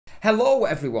Hello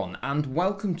everyone and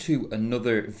welcome to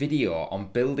another video on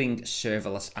building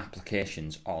serverless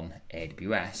applications on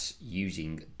AWS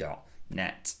using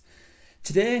 .NET.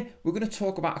 Today we're going to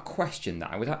talk about a question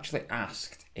that I was actually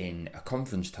asked in a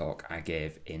conference talk I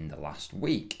gave in the last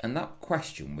week, and that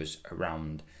question was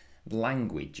around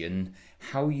language and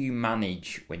how you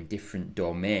manage when different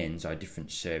domains or different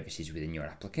services within your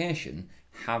application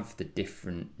have the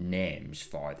different names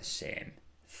for the same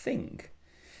thing.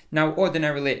 Now,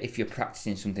 ordinarily, if you're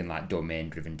practicing something like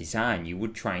domain-driven design, you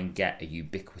would try and get a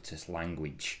ubiquitous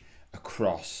language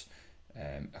across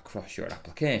your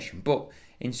application. But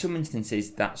in some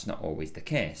instances, that's not always the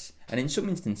case. And in some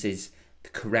instances, the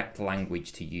correct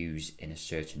language to use in a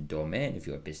certain domain of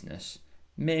your business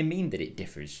may mean that it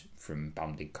differs from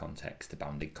bounded context to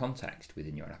bounded context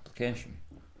within your application.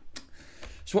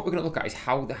 So what we're going to look at is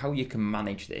how you can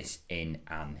manage this in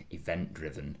an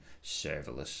event-driven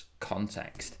serverless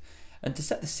context. And to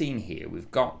set the scene here,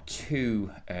 we've got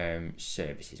two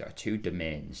services or two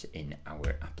domains in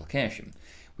our application.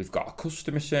 We've got a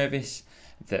customer service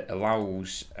that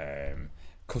allows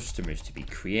customers to be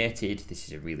created. This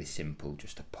is a really simple,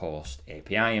 just a post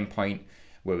API endpoint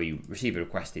where we receive a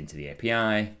request into the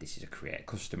API. This is a create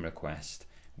customer request.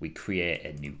 We create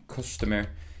a new customer,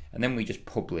 and then we just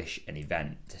publish an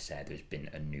event to say there's been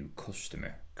a new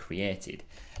customer created.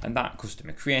 And that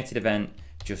customer created event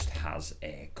just has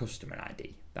a customer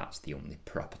ID. That's the only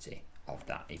property of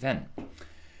that event.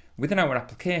 Within our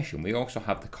application, we also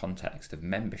have the context of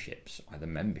memberships, or the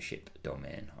membership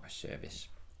domain or service.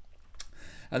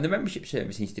 And the membership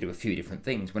service needs to do a few different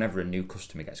things. Whenever a new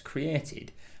customer gets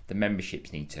created, the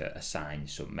memberships need to assign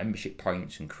some membership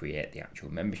points and create the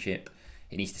actual membership.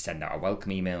 It needs to send out a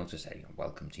welcome email to say,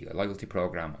 welcome to your loyalty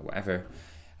program or whatever.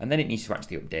 And then it needs to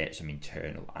actually update some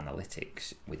internal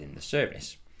analytics within the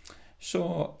service.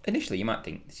 So initially you might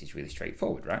think this is really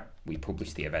straightforward, right? We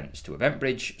publish the events to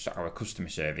EventBridge. So our customer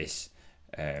service,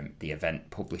 the event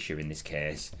publisher in this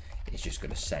case, is just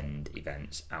going to send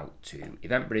events out to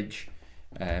EventBridge.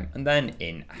 And then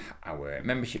in our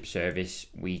membership service,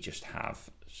 we just have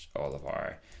all of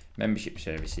our membership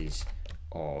services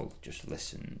all just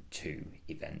listen to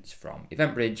events from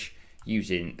EventBridge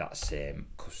using that same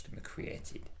customer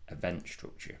created event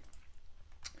structure.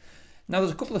 Now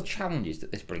there's a couple of challenges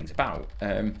that this brings about.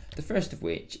 The first of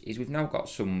which is we've now got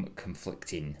some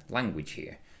conflicting language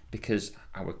here because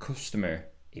our customer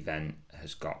event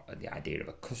has got the idea of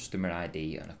a customer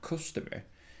ID and a customer,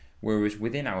 whereas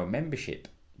within our membership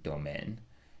domain,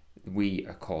 we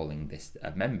are calling this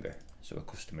a member. So a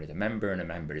customer is a member and a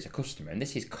member is a customer. And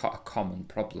this is a common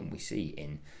problem we see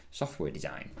in software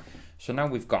design. So now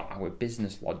we've got our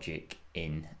business logic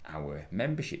in our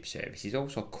membership service is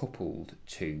also coupled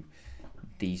to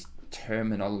these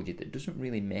terminology that doesn't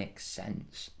really make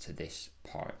sense to this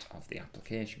part of the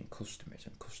application, customers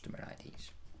and customer IDs.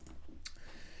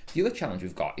 The other challenge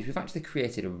we've got is we've actually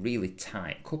created a really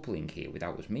tight coupling here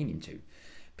without us meaning to.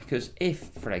 Because if,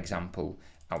 for example,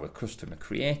 our customer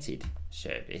created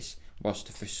service was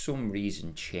to for some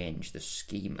reason change the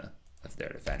schema of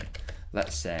their event.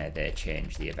 Let's say they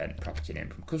change the event property name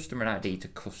from customer ID to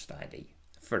cust ID,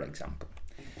 for example.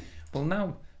 Well,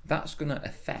 now that's going to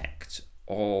affect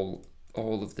all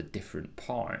of the different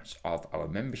parts of our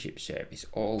membership service.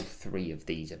 All three of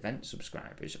these event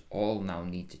subscribers all now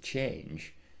need to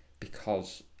change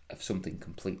because of something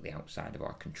completely outside of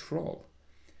our control.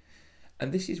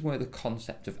 And this is where the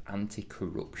concept of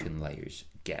anti-corruption layers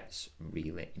gets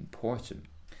really important.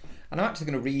 And I'm actually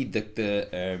going to read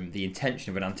the intention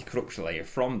of an anti-corruption layer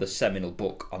from the seminal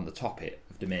book on the topic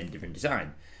of domain-driven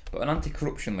design. But an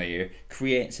anti-corruption layer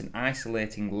creates an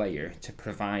isolating layer to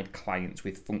provide clients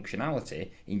with functionality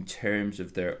in terms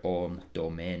of their own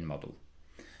domain model.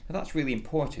 Now that's really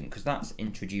important because that's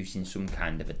introducing some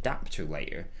kind of adapter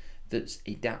layer that's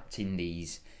adapting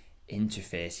these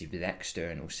interfaces with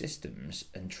external systems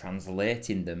and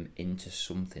translating them into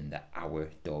something that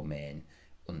our domain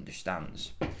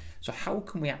understands. So how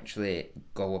can we actually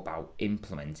go about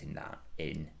implementing that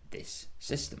in this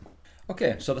system?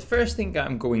 Okay, so the first thing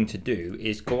I'm going to do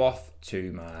is go off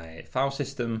to my file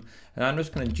system and I'm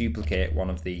just going to duplicate one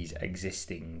of these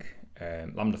existing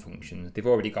Lambda functions. They've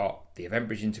already got the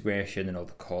EventBridge integration and all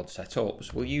the code set up,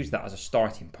 so we'll use that as a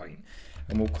starting point.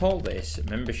 And we'll call this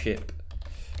membership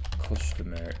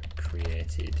customer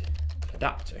created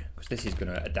adapter, because this is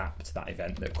going to adapt that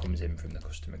event that comes in from the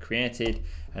customer created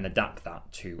and adapt that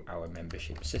to our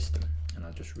membership system. And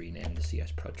I'll just rename the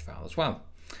CS proj file as well.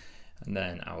 And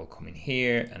then I will come in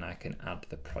here and I can add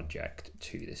the project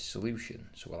to this solution.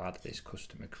 So we'll add this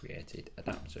customer created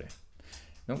adapter.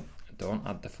 Nope, don't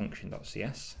add the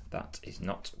function.cs. That is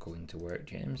not going to work,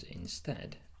 James.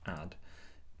 Instead, add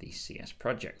the CS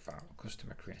project file,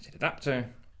 customer created adapter.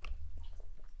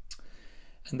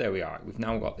 And there we are. We've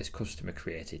now got this customer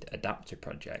created adapter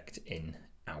project in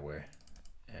our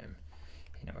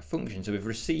function. So we've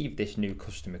received this new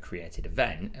customer created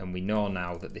event, and we know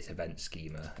now that this event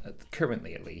schema,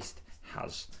 currently at least,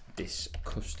 has this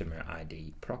customer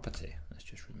ID property. Let's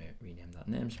just rename that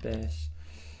namespace,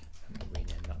 and we'll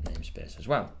rename that namespace as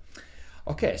well.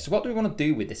 Okay, so what do we want to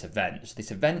do with this event? So this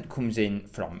event comes in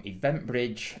from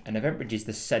EventBridge, and EventBridge is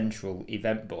the central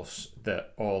event bus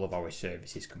that all of our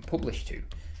services can publish to.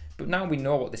 But now we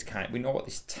know what this type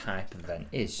of event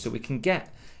is, so we can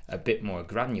get a bit more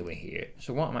granular here.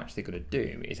 So what I'm actually going to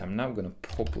do is I'm now going to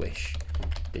publish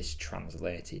this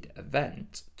translated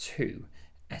event to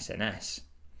SNS.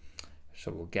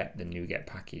 So we'll get the NuGet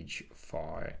package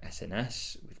for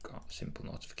SNS. We've got simple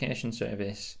notification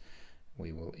service.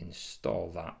 We will install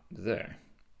that there.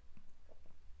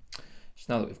 So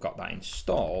now that we've got that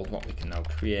installed, what we can now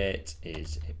create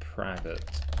is a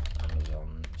private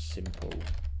Amazon simple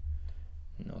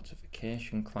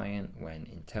notification client when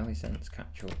IntelliSense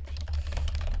catch-ups.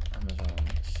 Amazon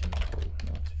simple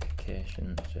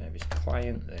notification service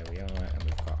client, there we are, and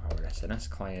we've got our SNS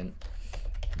client.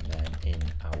 And then in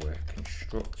our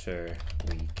constructor,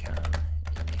 we can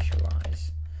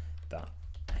initialize that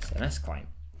SNS client.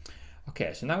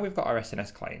 Okay, so now we've got our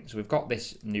SNS client. So we've got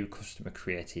this new customer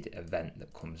created event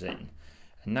that comes in.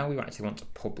 And now we actually want to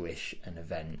publish an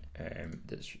event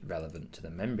that's relevant to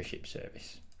the membership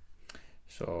service.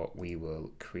 So we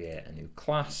will create a new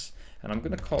class, and I'm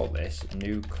going to call this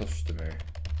new customer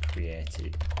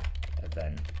created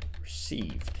event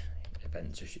received.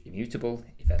 Events are immutable,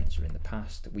 events are in the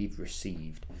past. We've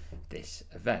received this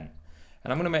event.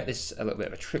 And I'm going to make this a little bit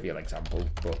of a trivial example,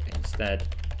 but instead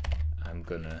I'm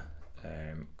going to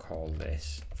call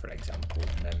this, for example,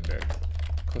 member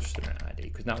customer ID,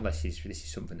 because now this is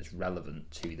something that's relevant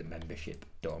to the membership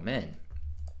domain.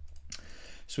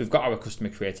 So we've got our customer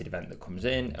created event that comes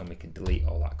in, and we can delete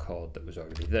all that code that was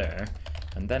already there.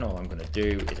 And then all I'm going to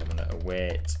do is I'm going to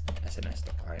await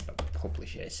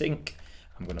SNS.client.publish async.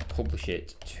 I'm going to publish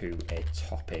it to a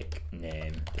topic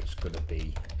name that's going to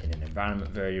be in an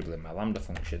environment variable in my Lambda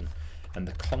function. And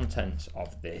the contents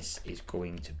of this is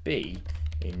going to be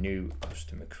a new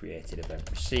customer created event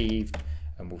received,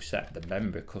 and we'll set the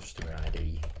member customer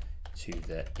ID to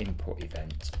the input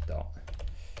event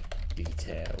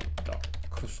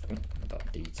detail.customer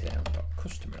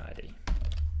ID.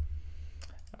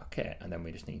 Okay, and then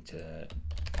we just need to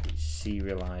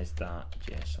serialize that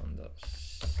JSON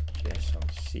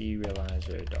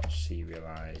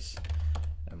serializer.serialize,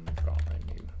 and we've got a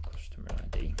new customer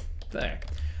ID there.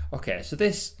 Okay, so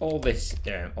all this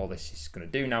is going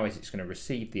to do now is it's going to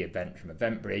receive the event from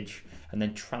EventBridge and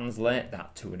then translate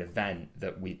that to an event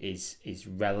that is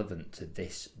relevant to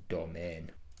this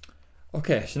domain.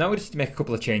 Okay, so now we just need to make a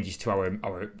couple of changes to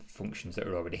our functions that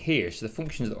are already here. So the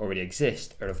functions that already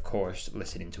exist are of course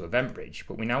listening to EventBridge,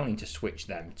 but we now need to switch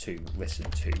them to listen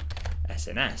to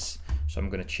SNS. So I'm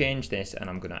going to change this, and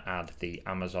I'm going to add the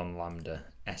Amazon Lambda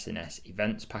SNS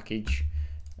events package.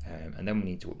 And then we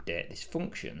need to update this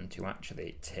function to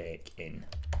actually take in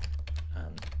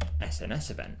an SNS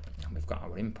event, and we've got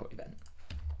our input event.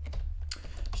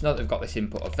 So now that we've got this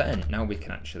input event, now we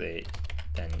can actually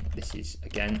this is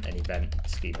again an event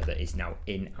schema that is now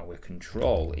in our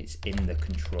control. It's in the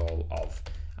control of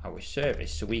our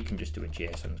service, so we can just do a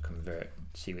JSON convert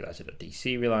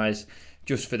serializer.deserialize.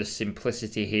 Just for the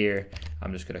simplicity here,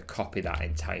 I'm just going to copy that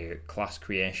entire class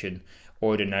creation.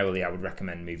 Ordinarily, I would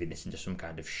recommend moving this into some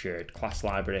kind of shared class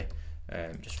library.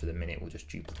 Just for the minute, we'll just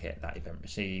duplicate that event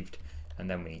received, and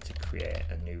then we need to create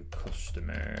a new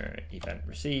customer event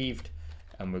received,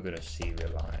 and we're going to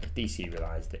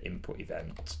deserialize the input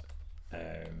event.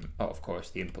 Of course,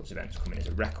 the inputs events come in as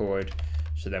a record,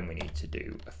 so then we need to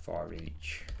do a for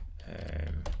each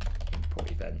input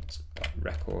event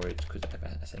records, because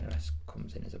SNS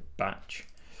comes in as a batch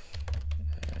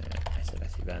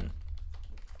SNS event.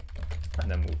 And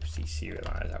then we'll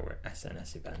serialize our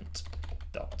SNS event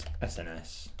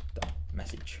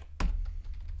 .sns.message.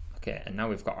 Okay, and now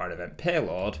we've got our event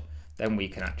payload, then we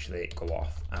can actually go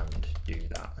off and do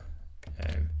that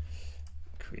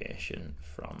creation information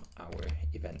from our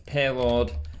event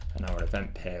payload, and our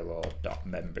event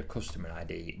payload.member customer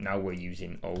ID. Now we're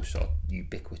using also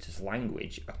ubiquitous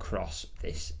language across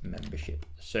this membership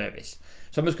service.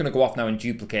 So I'm just going to go off now and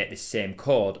duplicate this same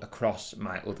code across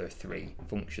my other 3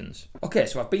 functions. Okay,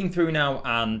 so I've been through now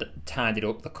and tidied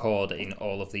up the code in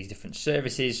all of these different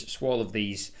services. So all of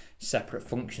these separate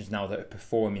functions now that are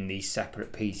performing these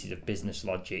separate pieces of business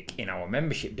logic in our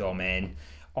membership domain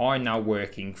are now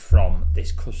working from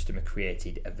this customer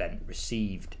created event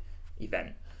received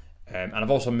event. And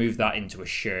I've also moved that into a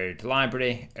shared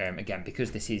library. Again,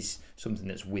 because this is something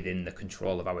that's within the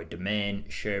control of our domain,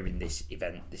 sharing this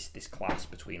event, this class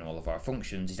between all of our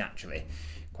functions is actually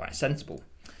quite sensible.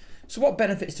 So what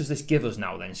benefits does this give us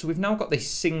now then? So we've now got this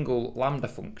single Lambda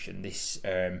function, this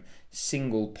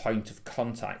single point of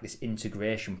contact, this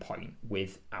integration point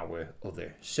with our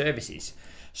other services.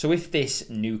 So if this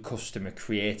new customer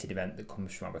created event that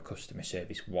comes from our customer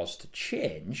service was to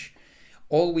change,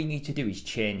 all we need to do is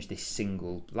change this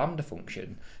single Lambda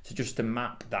function to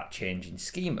map that change in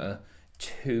schema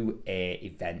to a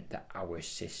event that our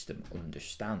system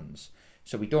understands.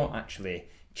 So we don't actually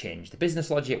change the business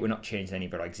logic, we're not changing any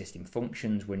of our existing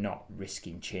functions, we're not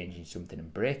risking changing something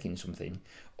and breaking something.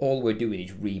 All we're doing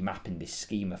is remapping this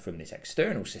schema from this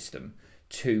external system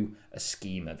to a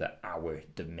schema that our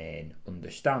domain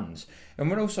understands.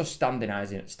 And we're also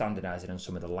standardizing on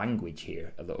some of the language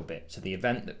here a little bit. So the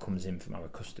event that comes in from our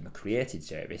customer created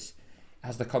service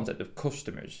has the concept of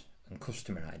customers and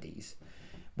customer IDs.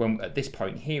 When at this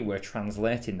point here, we're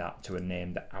translating that to a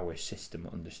name that our system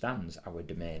understands, our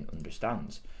domain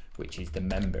understands, which is the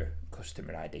member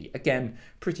customer ID. Again,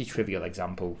 pretty trivial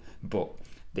example, but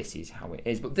this is how it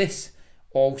is. But this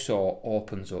also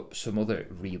opens up some other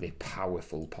really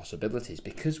powerful possibilities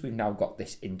because we've now got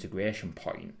this integration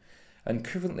point, and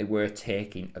currently we're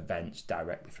taking events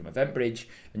directly from EventBridge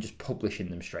and just publishing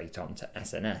them straight onto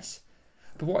SNS.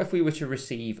 But what if we were to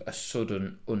receive a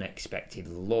sudden unexpected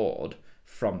load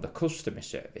from the customer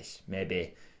service?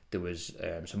 Maybe there was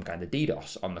some kind of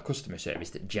DDoS on the customer service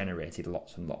that generated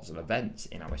lots and lots of events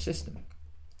in our system.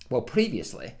 Well,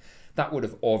 previously that would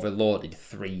have overloaded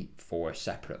 3-4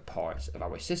 separate parts of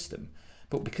our system.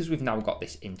 But because we've now got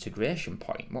this integration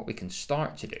point, what we can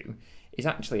start to do is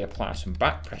actually apply some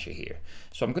back pressure here.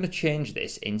 So I'm going to change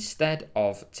this. Instead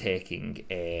of taking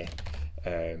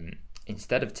an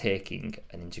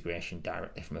integration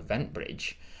directly from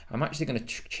EventBridge, I'm actually going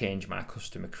to change my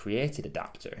customer created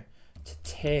adapter to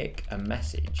take a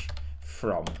message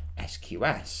from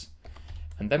SQS.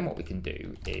 And then what we can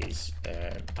do is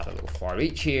add a little for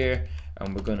each here,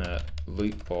 and we're going to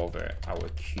loop over our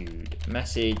queued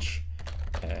message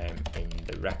in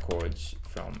the records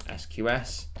from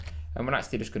SQS. And we're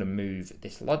actually just going to move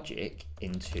this logic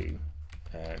into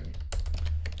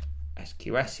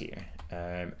SQS here.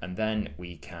 And then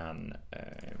we can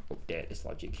update this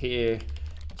logic here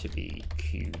to be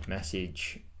queued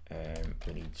message.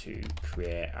 We need to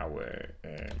create our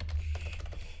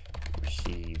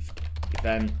received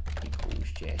event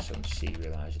equals JSON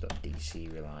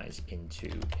serializer.deserialize into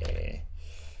a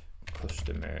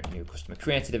new customer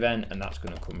created event, and that's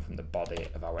going to come from the body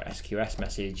of our SQS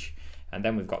message. And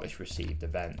then we've got this received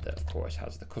event that of course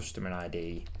has the customer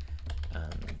ID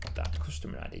and that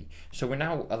customer ID. So we're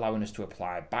now allowing us to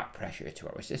apply back pressure to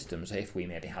our system. So if we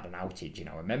maybe had an outage in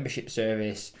our membership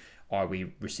service, or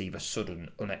we receive a sudden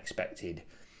unexpected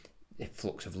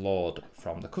flux of load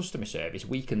from the customer service,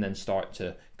 we can then start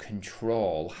to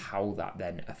control how that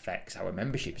then affects our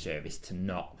membership service to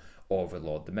not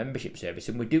overload the membership service.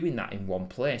 And we're doing that in one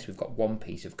place. We've got one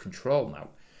piece of control now.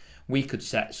 We could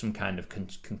set some kind of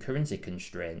concurrency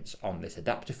constraints on this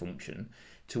adapter function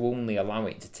to only allow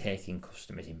it to take in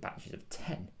customers in batches of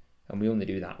 10. And we only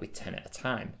do that with 10 at a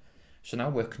time. So now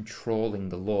we're controlling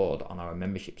the load on our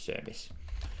membership service.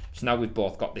 So now we've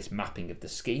both got this mapping of the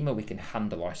schema. We can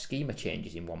handle our schema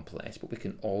changes in one place, but we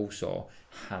can also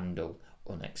handle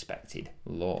unexpected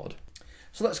load.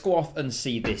 So let's go off and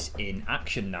see this in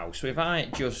action now. So if I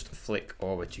just flick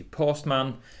over to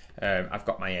Postman, I've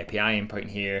got my API endpoint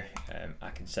here.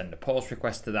 I can send a post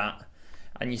request to that.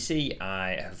 And you see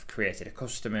I have created a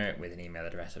customer with an email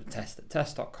address of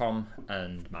test@test.com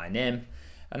and my name.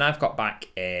 And I've got back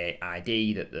a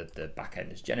ID that the backend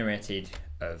has generated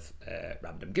of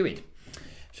random GUID.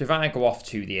 So if I go off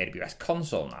to the AWS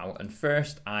console now, and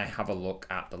first I have a look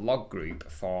at the log group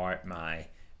for my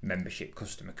membership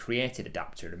customer created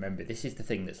adapter. Remember, this is the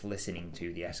thing that's listening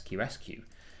to the SQS queue.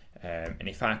 And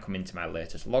if I come into my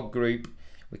latest log group,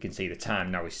 we can see the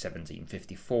time now is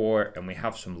 17:54, and we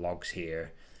have some logs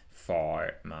here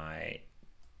for my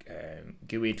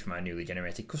GUID for my newly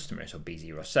generated customer, so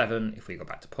B07. If we go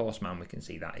back to Postman, we can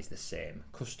see that is the same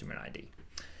customer ID.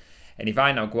 And if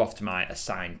I now go off to my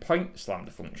assign points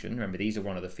Lambda function, remember these are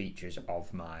one of the features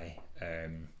of my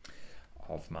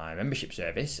membership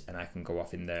service, and I can go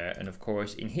off in there, and of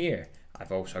course in here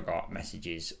I've also got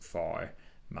messages for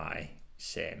my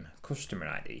same customer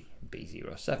ID,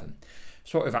 B07.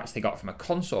 So what we've actually got from a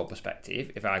console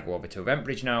perspective, if I go over to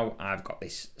EventBridge now, I've got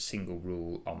this single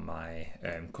rule on my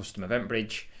custom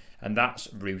EventBridge, and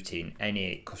that's routing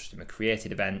any customer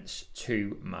created events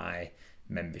to my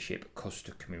membership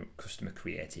customer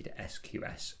created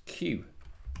SQS queue.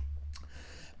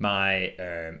 My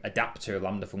adapter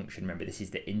Lambda function, remember this is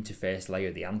the interface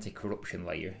layer, the anti-corruption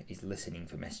layer, is listening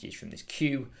for messages from this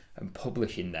queue and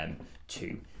publishing them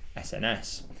to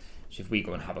SNS. So if we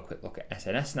go and have a quick look at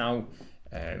SNS now,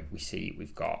 we see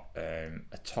we've got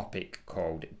a topic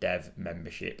called dev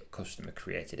membership customer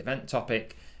created event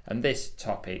topic, and this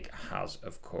topic has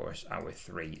of course our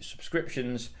 3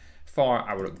 subscriptions for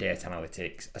our update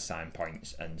analytics, assign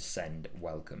points, and send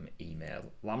welcome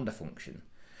email Lambda function.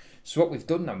 So what we've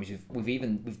done now is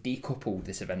we've decoupled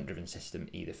this event-driven system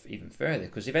even further,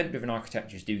 because event-driven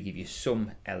architectures do give you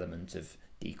some element of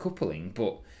decoupling,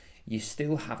 but you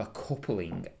still have a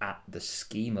coupling at the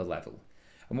schema level.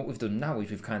 And what we've done now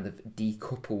is we've kind of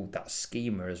decoupled that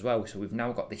schema as well. So we've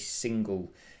now got this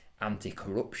single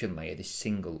anti-corruption layer, this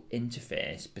single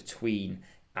interface between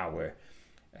our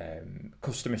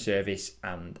customer service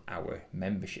and our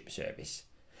membership service.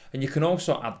 And you can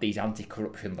also add these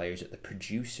anti-corruption layers at the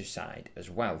producer side as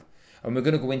well. And we're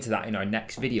going to go into that in our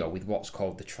next video with what's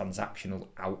called the transactional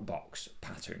outbox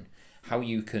pattern, how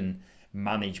you can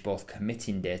manage both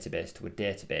committing database to a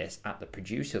database at the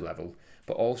producer level,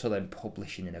 but also then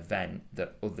publishing an event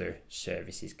that other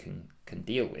services can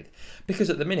deal with. Because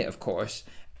at the minute, of course,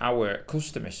 our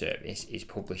customer service is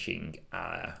publishing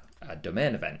a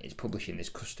domain event, it's publishing this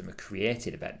customer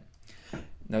created event.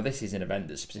 Now this is an event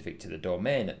that's specific to the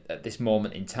domain. At this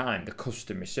moment in time, the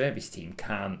customer service team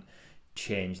can't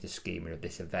change the schema of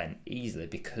this event easily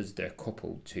because they're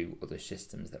coupled to other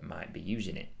systems that might be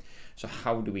using it. So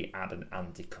how do we add an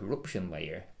anti-corruption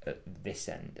layer at this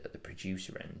end, at the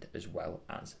producer end, as well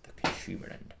as the consumer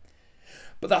end?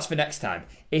 But that's for next time.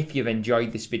 If you've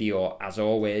enjoyed this video, as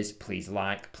always, please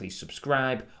like, please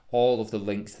subscribe. All of the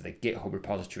links to the GitHub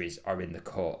repositories are in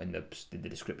the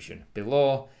description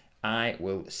below. I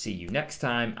will see you next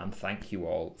time, and thank you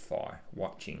all for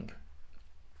watching.